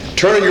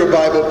Turn your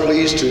Bible,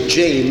 please, to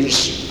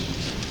James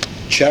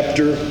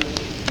chapter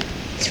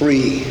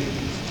 3.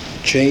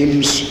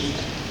 James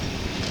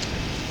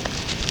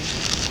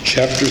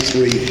chapter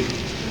 3.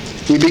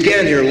 We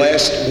began here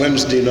last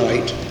Wednesday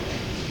night,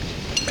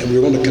 and we're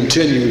going to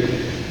continue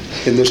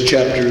in this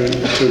chapter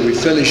until we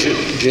finish it.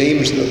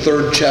 James, the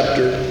third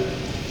chapter.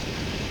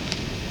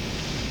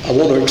 I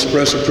want to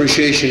express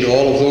appreciation to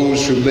all of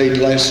those who made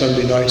last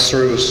Sunday night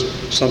service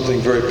something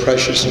very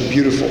precious and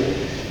beautiful.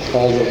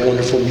 All the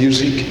wonderful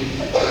music,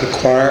 the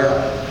choir,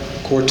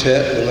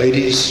 quartet, the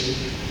ladies,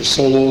 the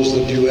solos,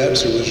 the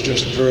duets. It was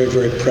just very,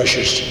 very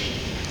precious.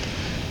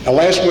 Now,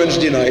 last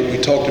Wednesday night we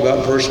talked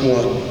about verse 1.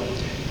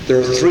 There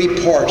are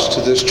three parts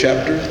to this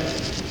chapter.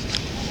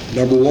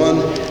 Number 1,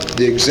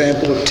 the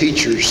example of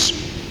teachers,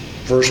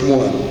 verse 1.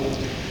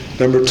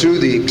 Number 2,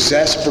 the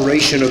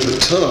exasperation of the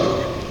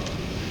tongue,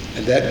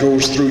 and that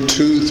goes through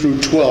 2 through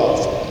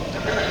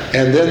 12.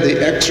 And then the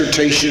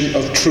exhortation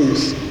of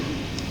truth,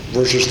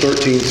 verses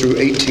 13 through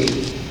 18.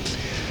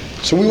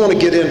 So we want to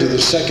get into the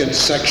second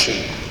section,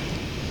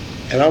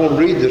 and I will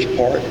read this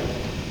part.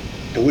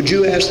 And would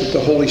you ask that the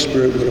Holy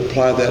Spirit would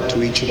apply that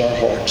to each of our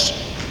hearts?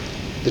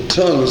 The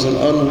tongue is an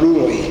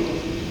unruly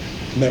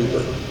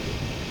member.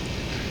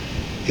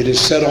 It is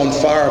set on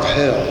fire of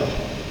hell,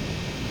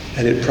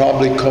 and it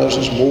probably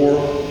causes more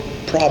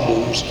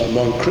problems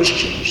among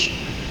Christians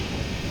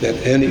than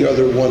any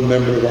other one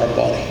member of our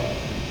body.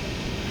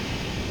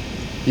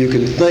 You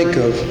can think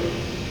of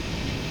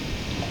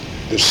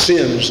the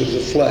sins of the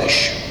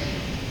flesh,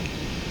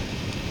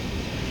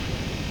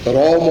 but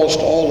almost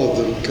all of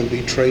them can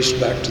be traced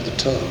back to the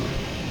tongue.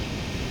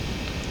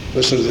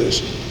 Listen to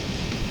this.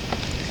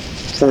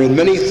 For in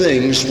many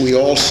things we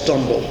all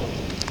stumble.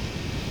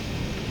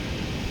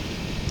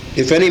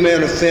 If any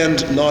man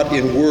offend not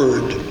in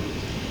word,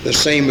 the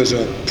same as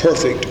a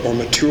perfect or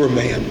mature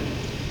man,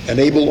 and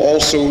able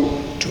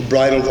also to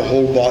bridle the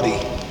whole body.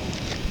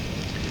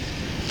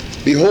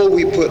 Behold,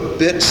 we put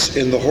bits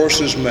in the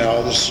horses'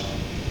 mouths,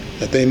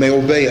 that they may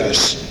obey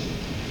us,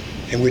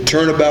 and we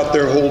turn about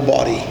their whole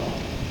body.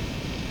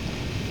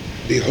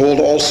 Behold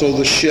also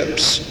the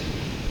ships,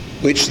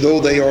 which though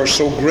they are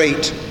so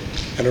great,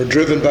 and are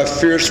driven by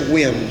fierce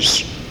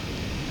winds,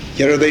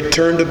 yet are they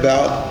turned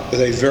about with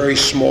a very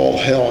small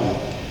helm,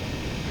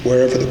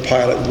 wherever the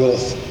pilot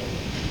willeth.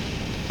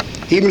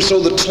 Even so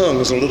the tongue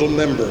is a little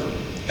member,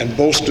 and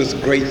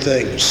boasteth great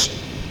things.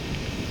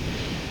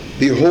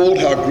 Behold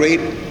how great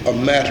a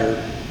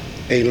matter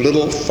a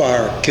little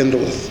fire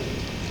kindleth.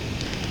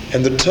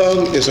 And the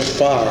tongue is a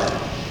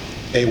fire,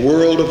 a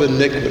world of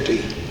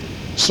iniquity.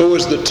 So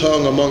is the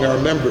tongue among our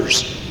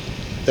members,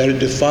 that it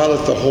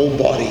defileth the whole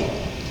body,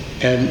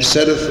 and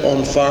setteth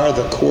on fire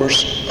the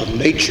course of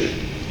nature,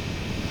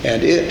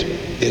 and it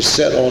is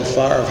set on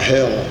fire of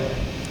hell.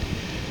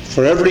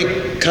 For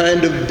every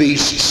kind of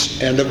beasts,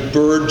 and of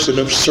birds, and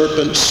of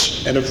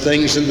serpents, and of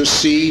things in the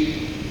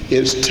sea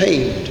is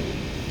tamed,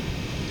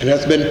 and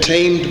hath been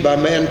tamed by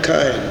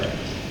mankind.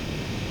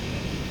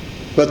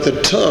 But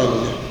the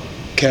tongue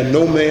can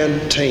no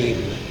man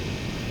tame.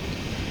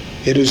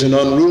 It is an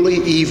unruly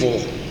evil,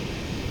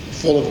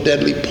 full of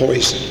deadly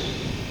poison.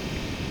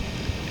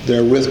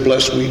 Therewith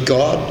bless we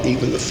God,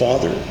 even the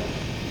Father,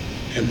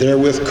 and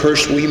therewith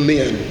curse we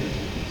men,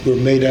 who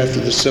are made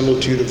after the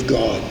similitude of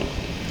God.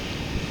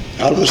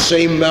 Out of the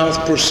same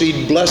mouth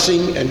proceed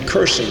blessing and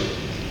cursing.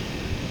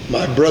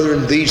 My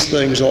brethren, these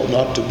things ought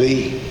not to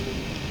be.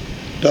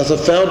 Doth a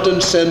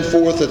fountain send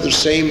forth at the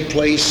same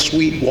place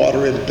sweet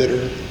water and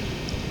bitter?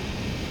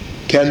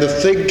 Can the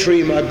fig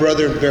tree, my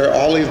brethren, bear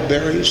olive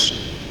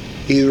berries,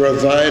 either a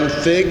vine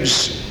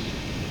figs?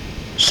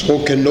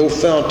 So can no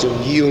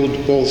fountain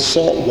yield both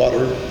salt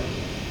water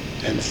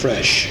and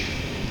fresh.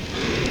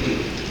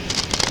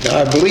 Now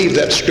I believe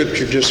that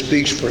scripture just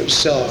speaks for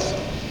itself.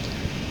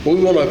 But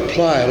we want to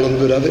apply a little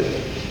bit of it.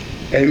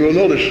 And you'll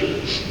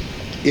notice,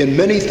 in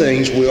many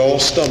things we all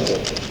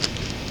stumble.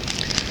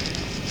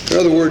 In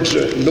other words,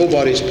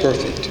 nobody's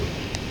perfect.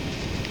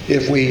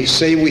 If we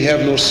say we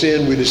have no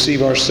sin, we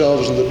deceive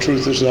ourselves and the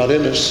truth is not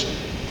in us.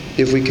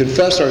 If we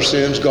confess our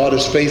sins, God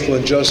is faithful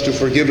and just to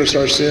forgive us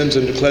our sins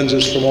and to cleanse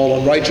us from all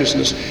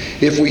unrighteousness.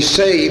 If we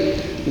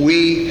say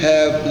we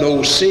have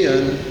no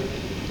sin,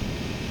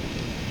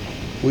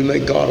 we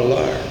make God a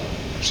liar.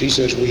 He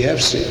says we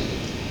have sin.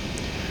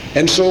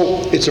 And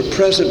so it's a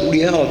present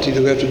reality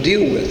that we have to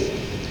deal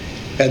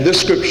with. And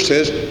this scripture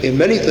says, in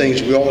many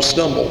things we all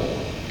stumble.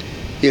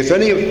 If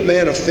any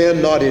man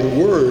offend not in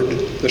word,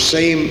 the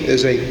same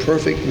is a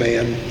perfect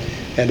man,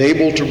 and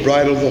able to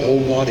bridle the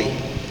whole body.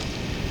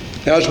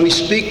 Now as we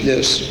speak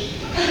this,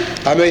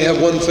 I may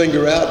have one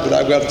finger out, but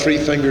I've got 3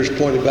 fingers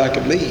pointed back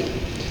at me.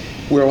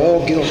 We're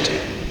all guilty.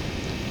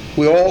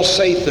 We all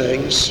say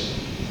things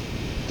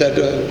that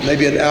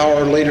maybe an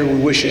hour later we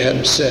wish you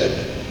hadn't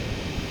said,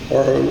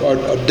 or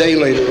a day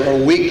later,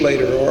 or a week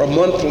later, or a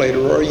month later,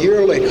 or a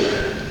year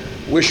later.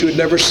 Wish you had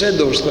never said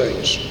those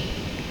things.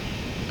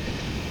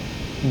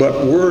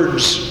 But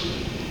words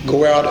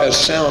go out as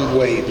sound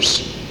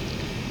waves.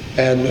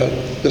 And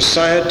the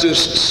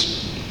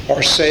scientists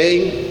are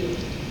saying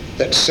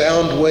that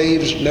sound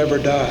waves never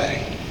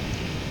die.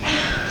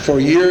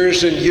 For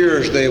years and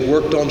years they have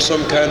worked on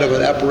some kind of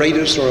an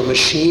apparatus or a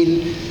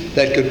machine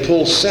that could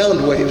pull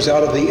sound waves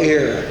out of the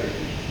air.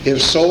 If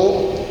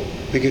so,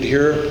 we could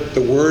hear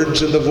the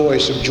words and the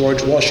voice of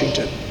George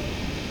Washington,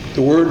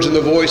 the words and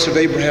the voice of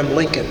Abraham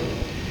Lincoln,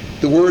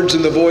 the words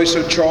and the voice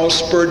of Charles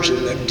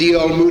Spurgeon, of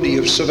D.L. Moody,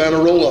 of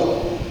Savonarola,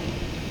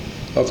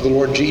 of the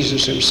Lord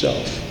Jesus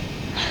himself.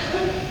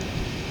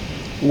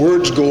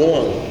 Words go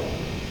on.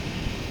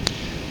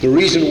 The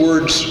reason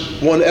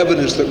one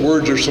evidence that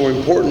words are so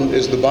important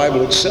is the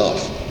Bible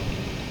itself.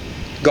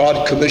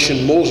 God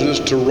commissioned Moses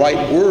to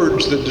write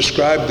words that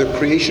describe the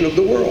creation of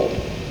the world.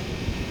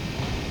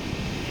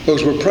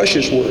 Those were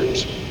precious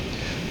words.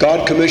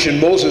 God commissioned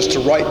Moses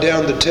to write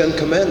down the 10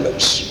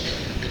 Commandments.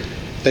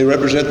 They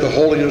represent the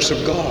holiness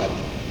of God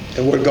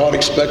and what God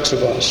expects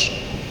of us.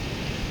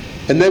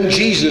 And then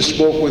Jesus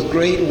spoke with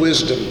great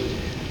wisdom.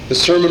 The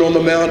Sermon on the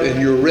Mount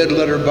in your red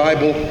letter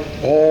Bible,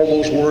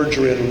 all those words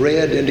are in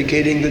red,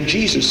 indicating that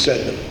Jesus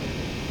said them.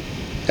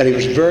 And he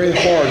was very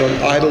hard on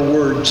idle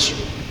words.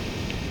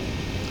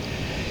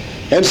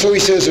 And so he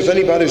says, if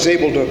anybody is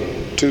able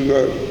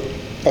to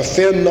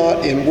offend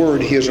not in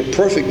word, he is a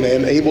perfect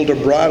man, able to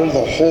bridle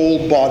the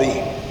whole body.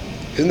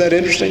 Isn't that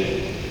interesting?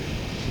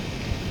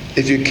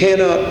 If you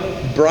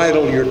cannot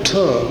bridle your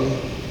tongue,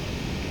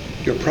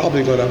 you're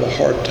probably going to have a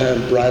hard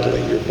time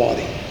bridling your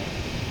body.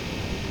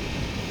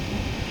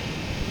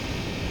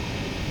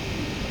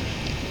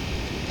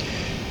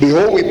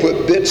 Behold, we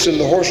put bits in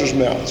the horses'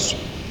 mouths.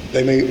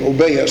 They may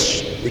obey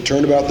us. We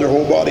turn about their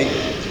whole body.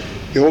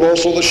 Behold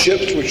also the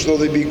ships, which though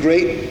they be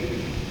great,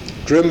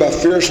 driven by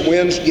fierce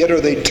winds, yet are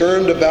they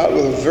turned about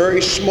with a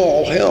very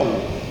small helm,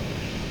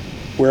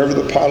 wherever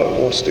the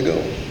pilot wants to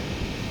go.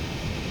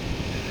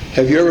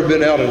 Have you ever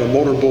been out in a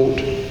motorboat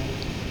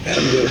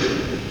and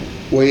the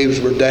waves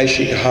were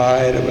dashing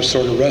high and it was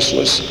sort of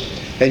restless,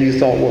 and you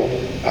thought, well,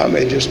 I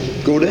may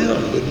just go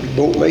down, the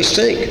boat may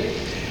sink,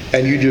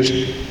 and you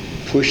just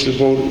push the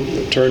boat,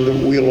 turn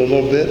the wheel a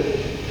little bit,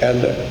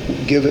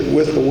 and give it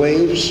with the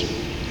waves,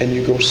 and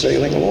you go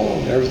sailing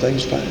along.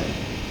 Everything's fine.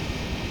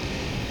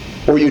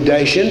 Or you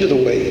dash into the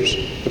waves.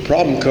 The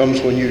problem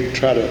comes when you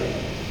try to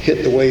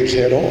hit the waves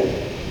head on.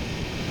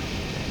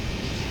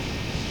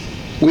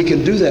 We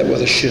can do that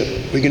with a ship.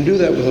 We can do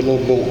that with a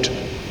little boat.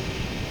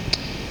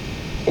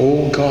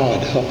 Oh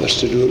God, help us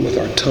to do it with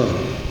our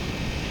tongue,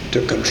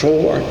 to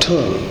control our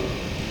tongue.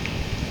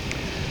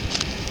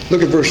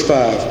 Look at verse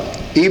 5.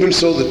 Even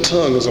so the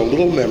tongue is a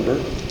little member,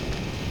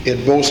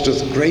 it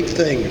boasteth great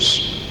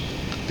things.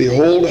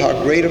 Behold,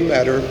 how great a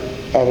matter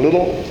a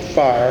little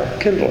fire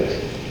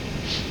kindleth.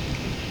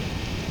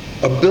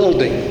 A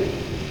building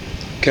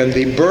can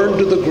be burned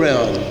to the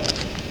ground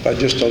by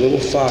just a little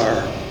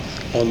fire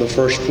on the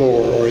first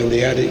floor or in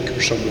the attic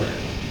or somewhere.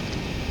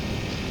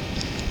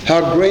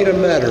 How great a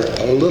matter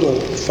a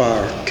little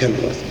fire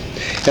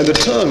kindleth. And the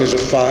tongue is a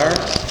fire.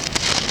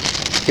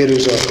 It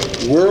is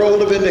a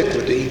world of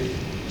iniquity.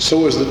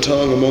 So is the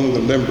tongue among the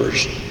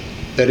members,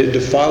 that it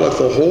defileth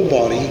the whole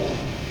body,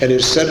 and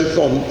is setteth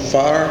on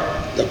fire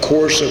the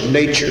course of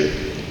nature,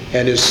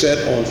 and is set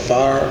on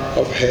fire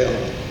of hell.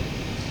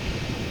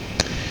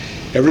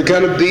 Every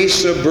kind of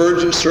beast, of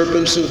birds and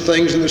serpents and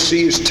things in the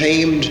sea is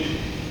tamed,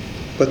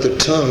 but the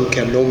tongue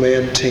can no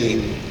man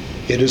tame.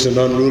 It is an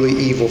unruly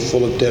evil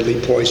full of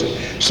deadly poison.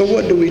 So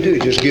what do we do?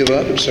 Just give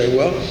up and say,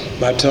 well,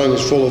 my tongue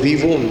is full of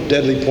evil and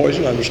deadly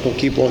poison. I'm just going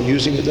to keep on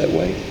using it that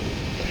way?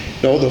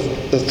 No,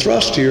 the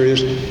thrust here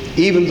is,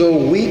 even though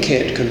we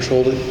can't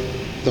control it,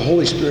 the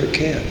Holy Spirit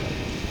can.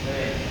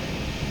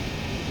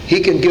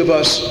 He can give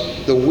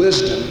us the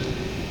wisdom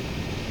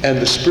and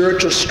the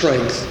spiritual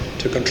strength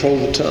to control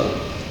the tongue.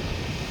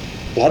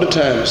 A lot of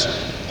times,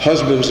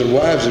 husbands and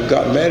wives have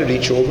gotten mad at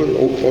each other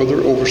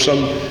over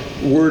some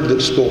word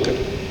that's spoken,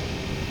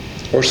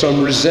 or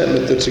some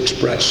resentment that's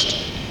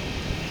expressed,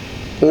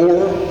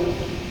 or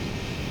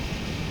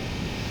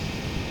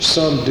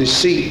some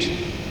deceit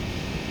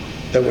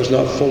that was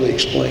not fully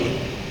explained.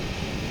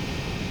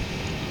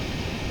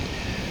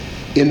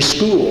 In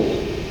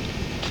school,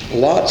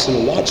 lots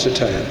and lots of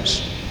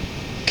times,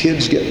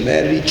 kids get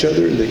mad at each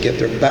other and they get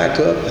their back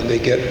up and they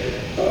get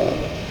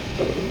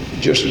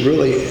just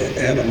really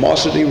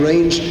animosity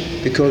reigns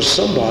because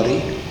somebody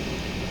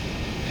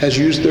has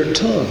used their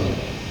tongue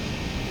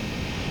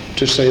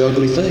to say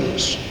ugly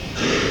things.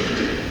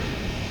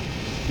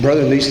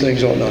 Brethren, these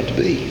things ought not to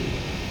be.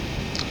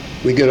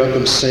 We get up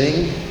and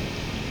sing.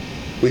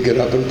 We get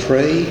up and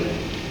pray.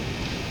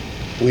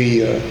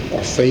 We are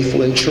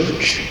faithful in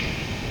church.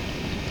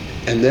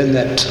 And then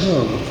that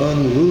tongue,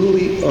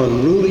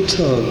 unruly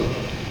tongue,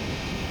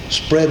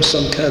 spreads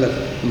some kind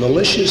of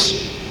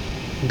malicious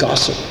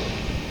gossip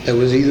that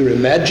was either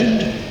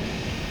imagined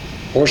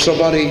or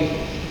somebody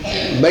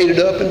made it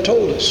up and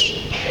told us.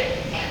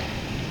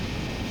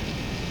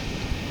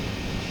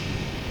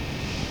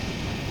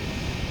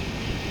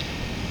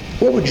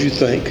 What would you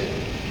think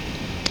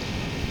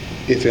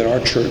if in our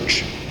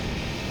church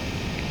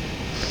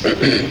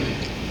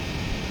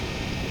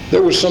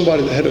there was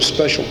somebody that had a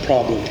special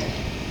problem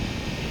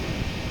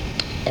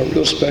a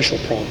real special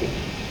problem.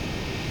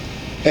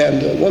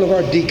 And one of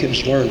our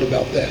deacons learned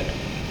about that.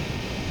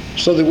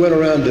 So they went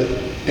around to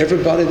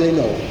everybody they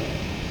know.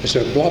 They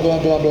said, blah,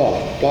 blah, blah,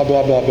 blah, blah,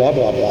 blah, blah, blah,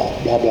 blah,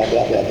 blah, blah, blah,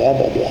 blah, blah, blah,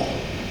 blah, blah.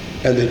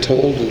 And they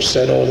told and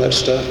said all that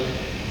stuff.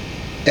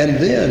 And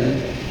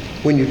then,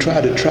 when you try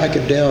to track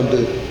it down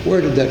to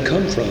where did that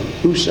come from?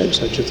 Who said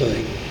such a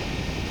thing?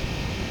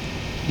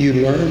 You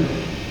learn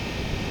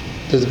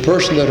that the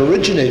person that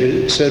originated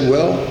it said,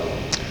 well,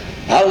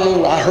 I don't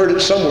know, I heard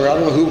it somewhere. I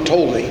don't know who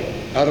told me.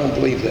 I don't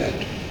believe that.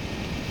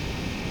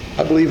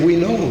 I believe we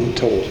know who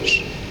told us.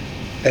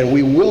 And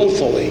we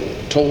willfully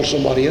told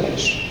somebody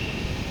else.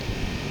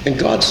 And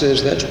God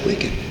says that's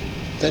wicked.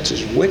 That's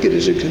as wicked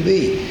as it can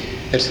be.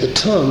 It's the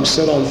tongue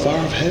set on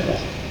fire of hell.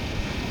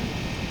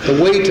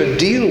 The way to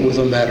deal with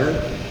a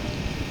matter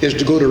is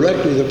to go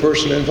directly to the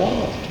person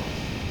involved.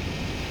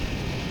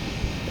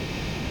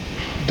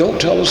 Don't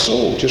tell a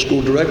soul. Just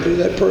go directly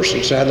to that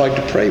person. Say, I'd like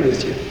to pray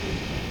with you.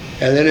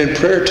 And then in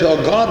prayer, tell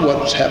God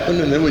what's happened.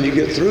 And then when you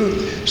get through,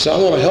 say, I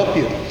want to help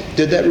you.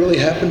 Did that really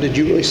happen? Did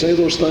you really say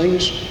those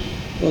things?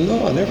 Well,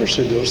 no, I never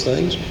said those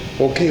things.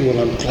 Okay, well,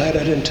 I'm glad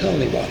I didn't tell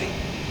anybody.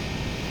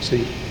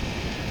 See,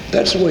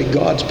 that's the way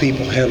God's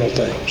people handle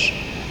things.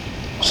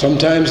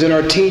 Sometimes in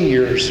our teen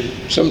years,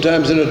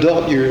 sometimes in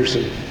adult years,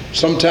 and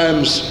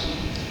sometimes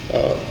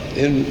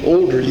in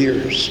older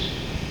years,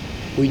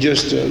 we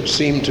just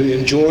seem to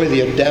enjoy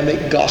the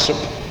Adamic gossip,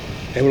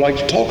 and we like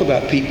to talk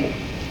about people,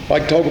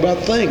 like to talk about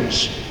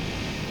things.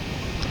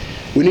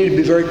 We need to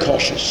be very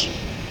cautious.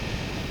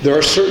 There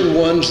are certain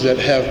ones that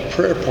have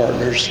prayer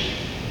partners,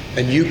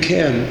 and you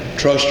can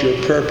trust your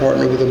prayer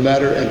partner with a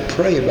matter and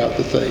pray about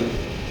the thing,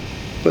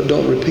 but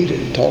don't repeat it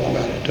and talk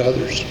about it to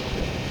others.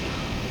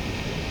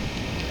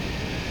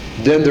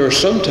 Then there are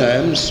some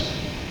times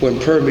when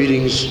prayer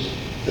meetings,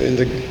 in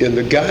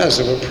the guise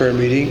of a prayer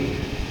meeting,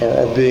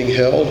 are being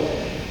held,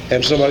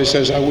 and somebody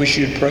says, I wish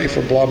you'd pray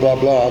for blah, blah,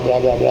 blah, blah,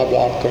 blah, blah,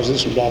 blah, because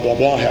this and blah, blah,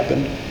 blah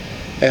happened.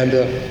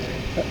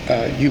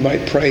 And you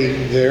might pray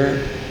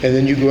there, and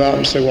then you go out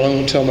and say, well, I'm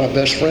going to tell my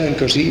best friend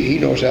because he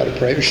knows how to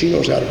pray, or she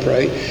knows how to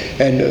pray.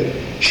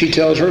 And she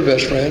tells her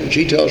best friend, and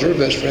she tells her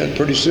best friend.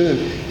 Pretty soon,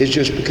 it's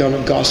just become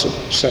a gossip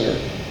center.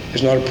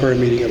 It's not a prayer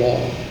meeting at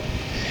all.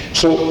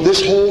 So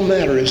this whole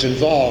matter is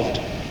involved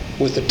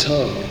with the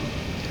tongue.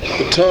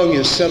 The tongue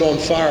is set on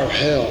fire of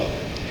hell.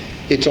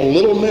 It's a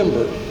little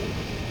member.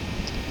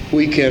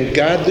 We can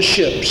guide the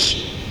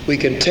ships. We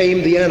can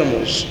tame the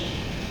animals.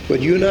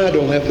 But you and I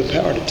don't have the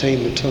power to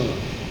tame the tongue.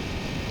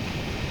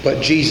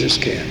 But Jesus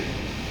can.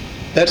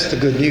 That's the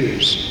good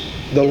news.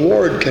 The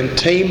Lord can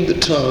tame the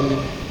tongue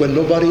when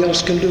nobody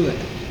else can do it.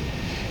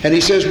 And he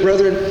says,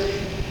 brethren,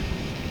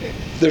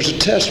 there's a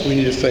test we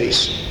need to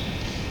face.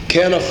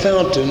 Can a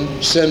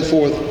fountain send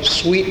forth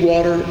sweet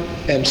water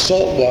and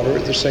salt water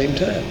at the same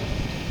time?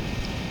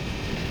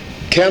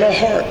 Can a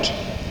heart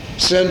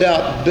send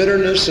out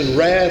bitterness and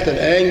wrath and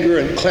anger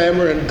and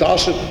clamor and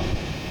gossip,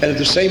 and at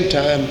the same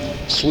time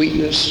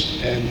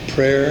sweetness and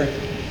prayer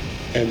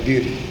and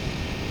beauty?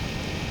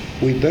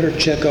 We better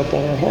check up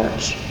on our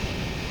hearts.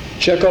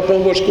 Check up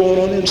on what's going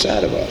on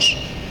inside of us.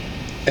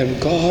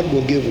 And God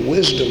will give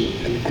wisdom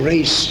and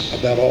grace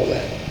about all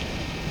that.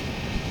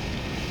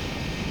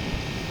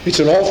 It's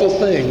an awful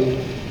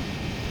thing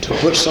to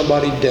put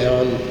somebody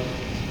down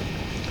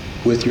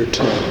with your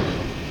tongue.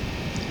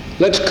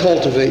 Let's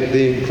cultivate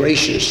being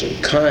gracious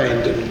and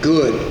kind and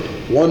good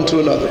one to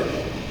another,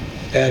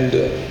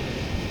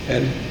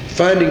 and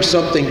finding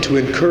something to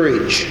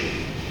encourage.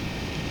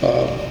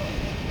 I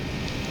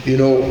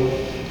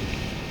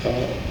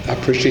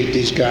appreciate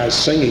these guys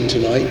singing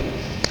tonight.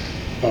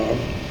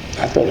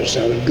 I thought it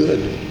sounded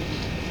good,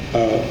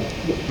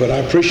 but I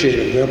appreciate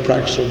it. They'll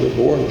practice a little bit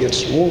more and get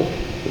some more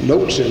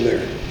notes in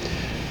there.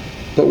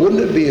 But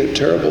wouldn't it be a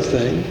terrible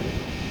thing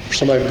for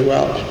somebody to go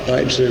out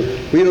tonight and say,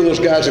 well, you know those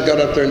guys that got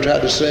up there and tried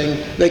to sing,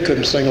 they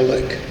couldn't sing a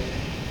lick.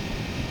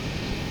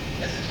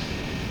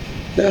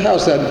 Now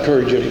how's that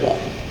encourage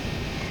anybody?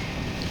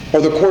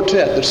 Or the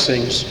quartet that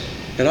sings,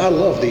 and I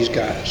love these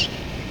guys.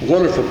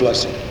 Wonderful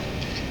blessing.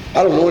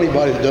 I don't know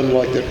anybody that doesn't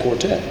like that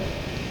quartet.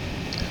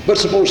 But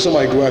suppose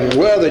somebody go out and,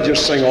 well, they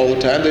just sing all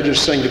the time. They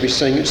just sing to be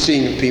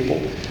seeing people.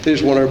 They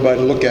just want everybody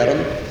to look at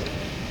them.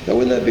 Now,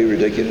 wouldn't that be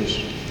ridiculous?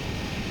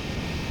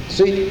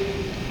 See,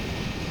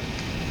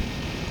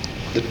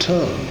 the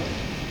tongue,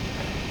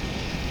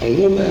 a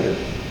little matter,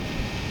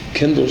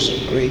 kindles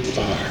a great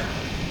fire.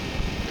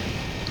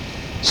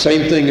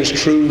 Same thing is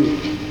true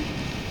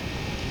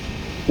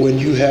when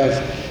you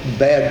have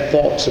bad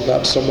thoughts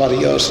about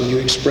somebody else and you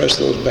express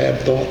those bad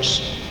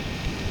thoughts.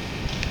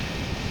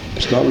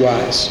 It's not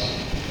wise.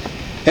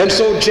 And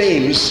so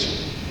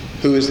James,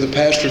 who is the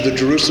pastor of the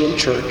Jerusalem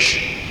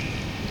church,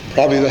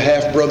 probably the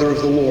half-brother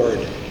of the Lord,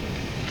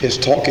 is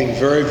talking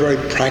very, very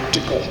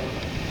practical.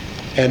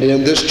 And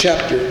in this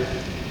chapter,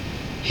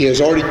 he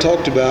has already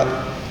talked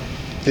about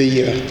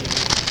the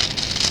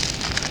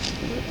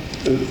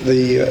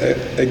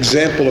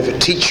example of a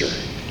teacher.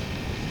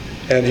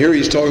 And here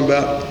he's talking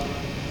about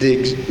the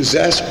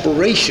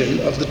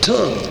exasperation of the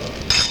tongue.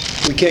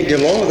 We can't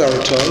get along with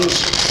our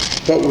tongues.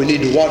 But we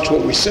need to watch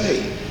what we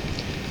say.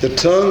 The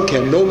tongue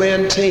can no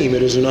man tame.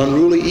 It is an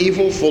unruly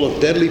evil full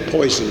of deadly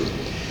poison.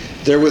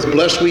 Therewith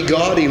bless we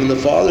God, even the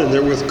Father, and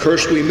therewith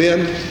curse we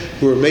men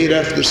who are made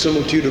after the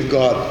similitude of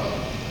God.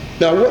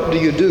 Now, what do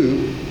you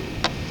do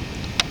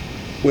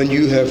when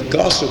you have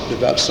gossiped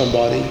about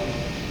somebody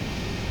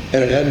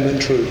and it hadn't been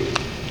true?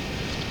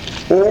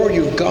 Or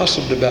you've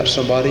gossiped about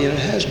somebody and it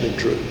has been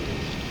true?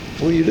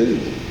 What do you do?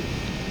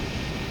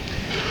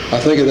 I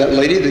think of that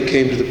lady that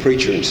came to the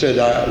preacher and said,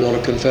 I want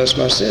to confess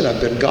my sin.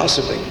 I've been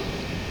gossiping,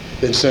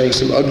 been saying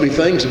some ugly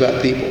things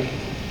about people.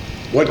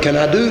 What can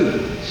I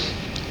do?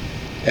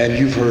 And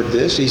you've heard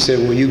this. He said,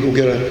 well, you go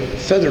get a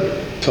feather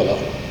pillow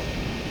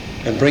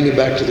and bring it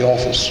back to the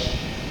office.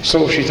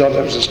 So she thought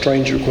that was a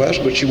strange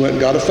request, but she went and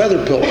got a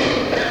feather pillow.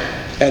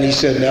 And he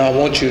said, now I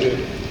want you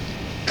to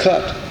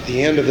cut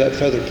the end of that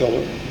feather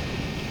pillow,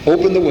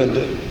 open the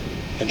window,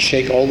 and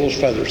shake all those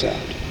feathers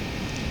out.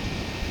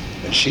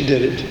 And she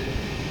did it.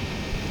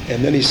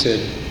 And then he said,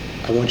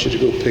 I want you to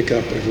go pick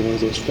up every one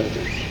of those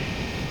feathers.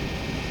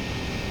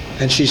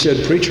 And she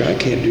said, preacher, I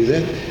can't do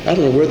that. I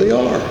don't know where they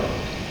are.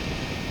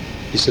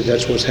 He said,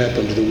 that's what's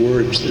happened to the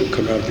words that have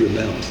come out of your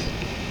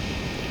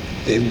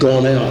mouth. They've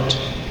gone out.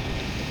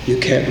 You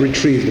can't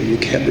retrieve them. You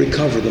can't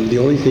recover them. The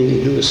only thing you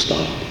can do is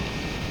stop.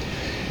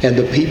 And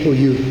the people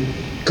you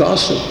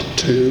gossiped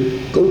to,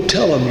 go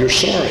tell them you're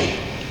sorry.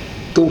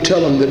 Go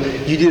tell them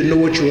that you didn't know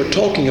what you were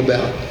talking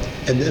about.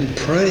 And then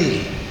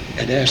pray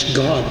and ask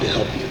God to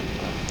help you.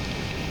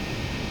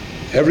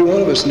 Every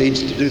one of us needs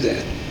to do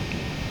that.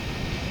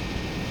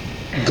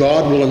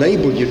 God will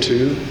enable you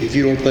to. If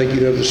you don't think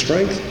you have the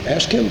strength,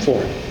 ask Him for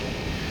it.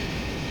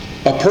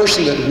 A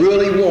person that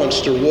really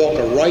wants to walk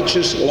a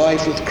righteous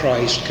life with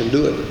Christ can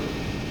do it.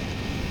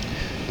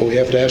 But we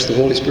have to ask the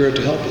Holy Spirit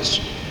to help us.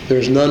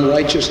 There's none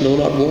righteous, no,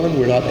 not one.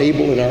 We're not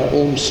able in our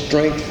own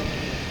strength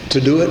to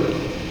do it.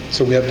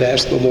 So we have to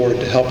ask the Lord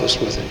to help us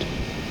with it.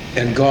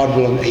 And God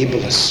will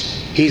enable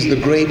us. He's the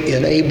great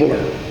enabler.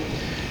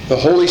 The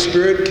Holy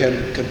Spirit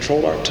can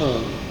control our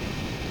tongue.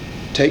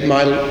 Take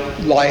my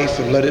life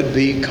and let it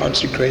be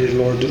consecrated,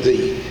 Lord, to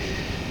Thee.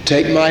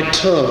 Take my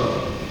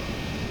tongue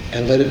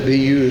and let it be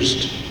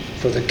used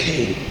for the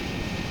King.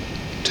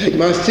 Take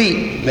my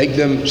feet, make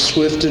them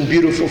swift and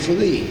beautiful for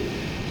Thee.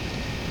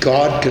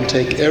 God can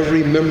take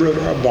every member of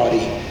our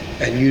body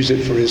and use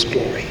it for His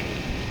glory.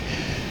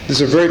 This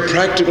is a very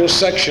practical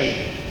section.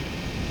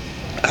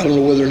 I don't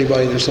know whether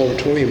anybody in this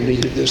auditorium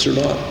needed this or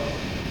not,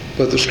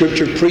 but the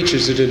Scripture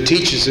preaches it and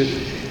teaches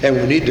it, and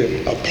we need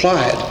to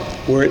apply it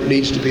where it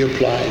needs to be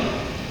applied.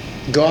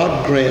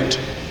 God grant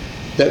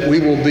that we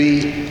will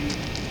be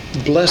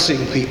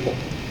blessing people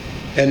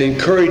and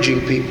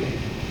encouraging people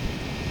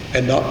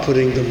and not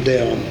putting them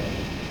down.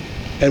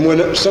 And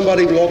when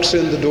somebody walks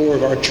in the door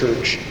of our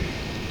church,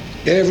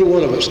 every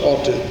one of us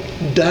ought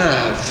to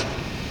dive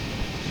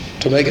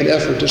to make an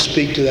effort to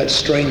speak to that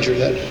stranger,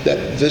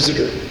 that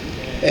visitor,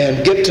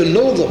 and get to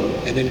know them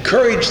and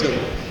encourage them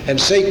and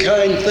say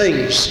kind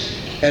things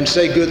and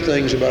say good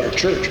things about our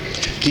church.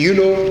 Do you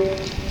know,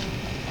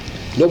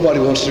 nobody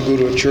wants to go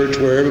to a church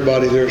where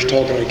everybody there is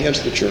talking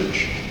against the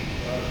church.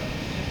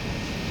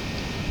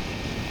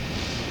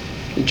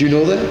 Did you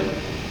know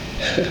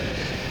that?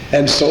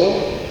 And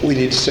so we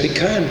need to say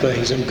kind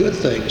things and good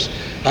things.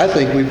 I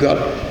think we've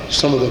got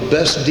some of the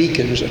best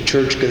deacons a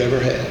church could ever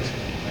have.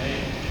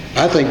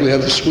 I think we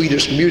have the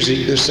sweetest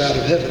music this side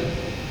of heaven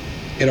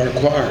in our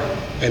choir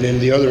and in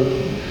the other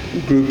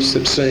groups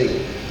that sing.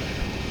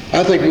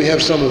 I think we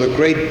have some of the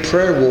great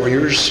prayer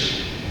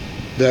warriors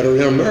that are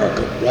in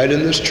America, right in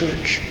this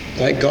church.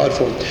 Thank God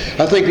for them.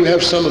 I think we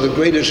have some of the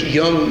greatest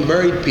young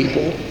married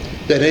people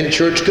that any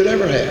church could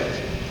ever have.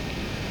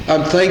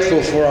 I'm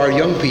thankful for our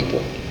young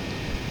people.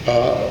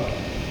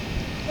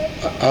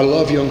 I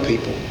love young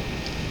people.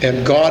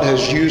 And God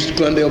has used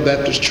Glendale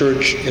Baptist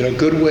Church in a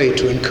good way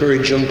to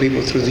encourage young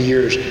people through the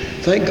years.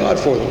 Thank God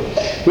for them.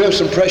 We have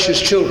some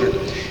precious children.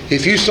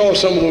 If you saw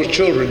some of those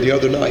children the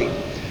other night,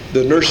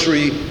 the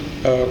nursery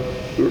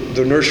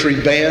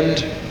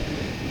band,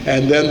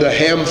 and then the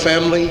Ham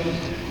family,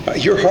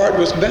 your heart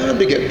was bound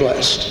to get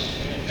blessed.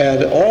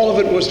 And all of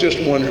it was just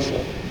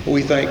wonderful.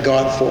 We thank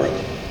God for it.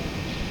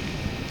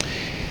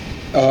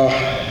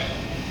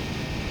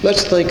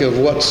 Let's think of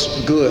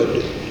what's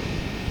good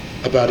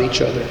about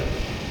each other,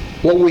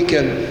 what we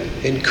can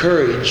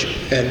encourage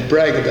and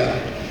brag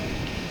about.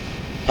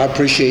 I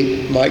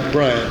appreciate Mike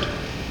Bryant.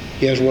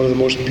 He has one of the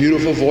most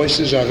beautiful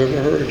voices I've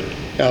ever heard.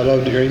 I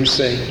love to hear him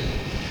sing.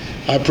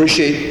 I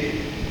appreciate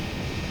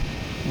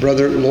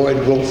Brother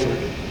Lloyd Wilford.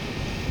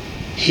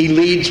 He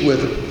leads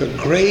with a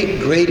great,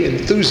 great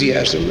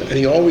enthusiasm, and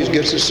he always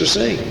gets us to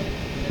sing.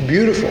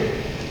 Beautiful.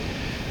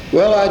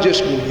 Well, I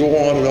just will go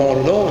on and on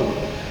and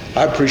on.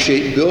 I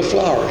appreciate Bill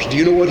Flowers. Do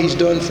you know what he's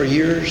done for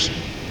years?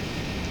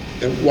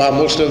 And while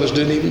most of us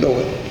didn't even know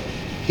it,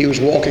 he was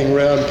walking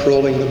around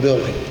patrolling the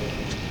building.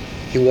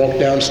 He walked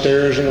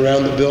downstairs and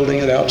around the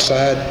building and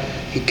outside.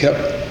 He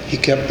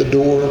kept the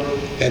door,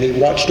 and he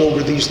watched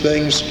over these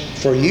things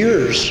for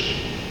years.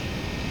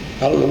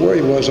 I don't know where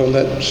he was on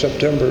that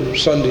September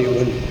Sunday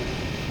when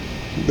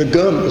The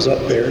gun was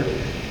up there.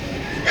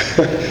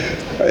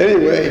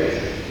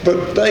 Anyway,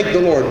 but thank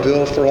the Lord,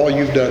 Bill, for all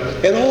you've done.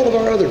 And all of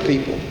our other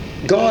people.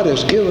 God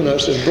has given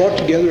us and brought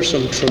together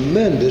some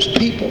tremendous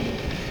people.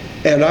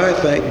 And I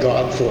thank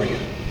God for you.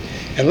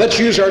 And let's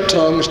use our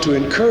tongues to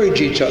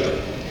encourage each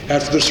other.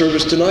 After the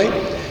service tonight,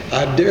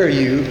 I dare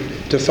you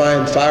to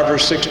find 5 or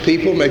 6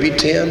 people, maybe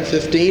 10,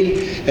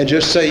 15, and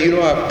just say, you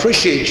know, I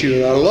appreciate you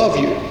and I love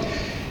you.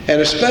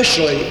 And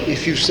especially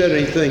if you've said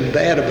anything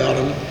bad about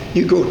them,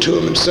 you go to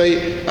them and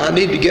say, I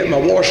need to get my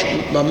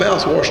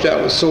mouth washed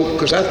out with soap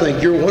because I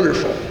think you're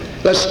wonderful.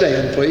 Let's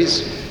stand,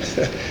 please.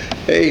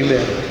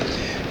 Amen.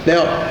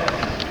 Now,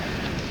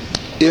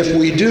 if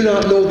we do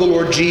not know the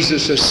Lord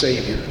Jesus as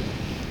Savior,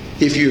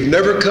 if you've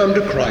never come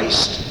to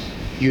Christ,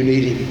 you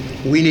need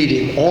Him. We need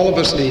Him. All of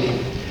us need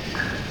Him.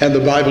 And the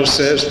Bible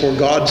says, for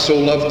God so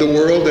loved the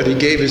world that He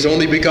gave His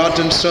only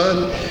begotten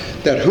Son,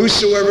 that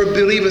whosoever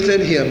believeth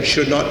in Him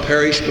should not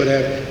perish but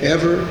have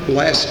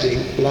everlasting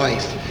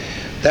life.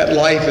 That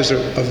life is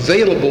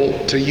available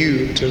to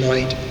you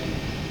tonight.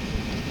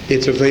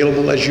 It's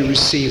available as you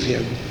receive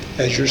Him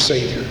as your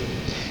Savior.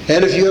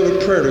 And if you have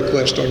a prayer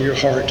request on your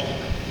heart,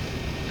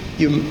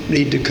 you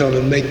need to come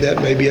and make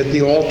that maybe at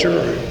the altar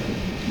or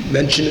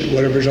mention it,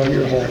 whatever's on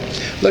your heart.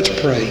 Let's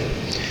pray.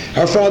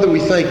 Our Father, we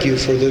thank you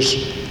for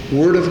this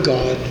Word of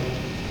God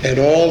and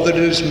all that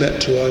it has meant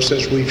to us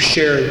as we've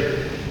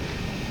shared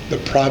the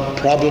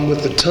problem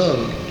with the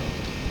tongue.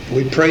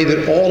 We pray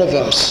that all of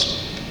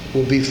us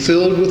will be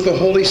filled with the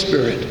Holy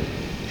Spirit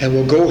and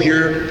will go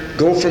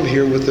from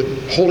here with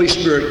the Holy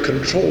Spirit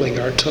controlling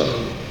our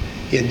tongue.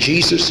 In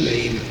Jesus'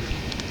 name,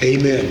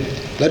 amen.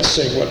 Let's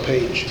sing. What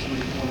page?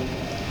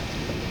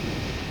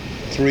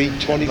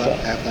 325.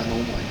 Have thine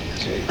own way.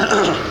 Okay.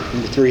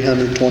 Number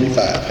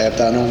 325. Have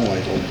thine own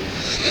way, Lord.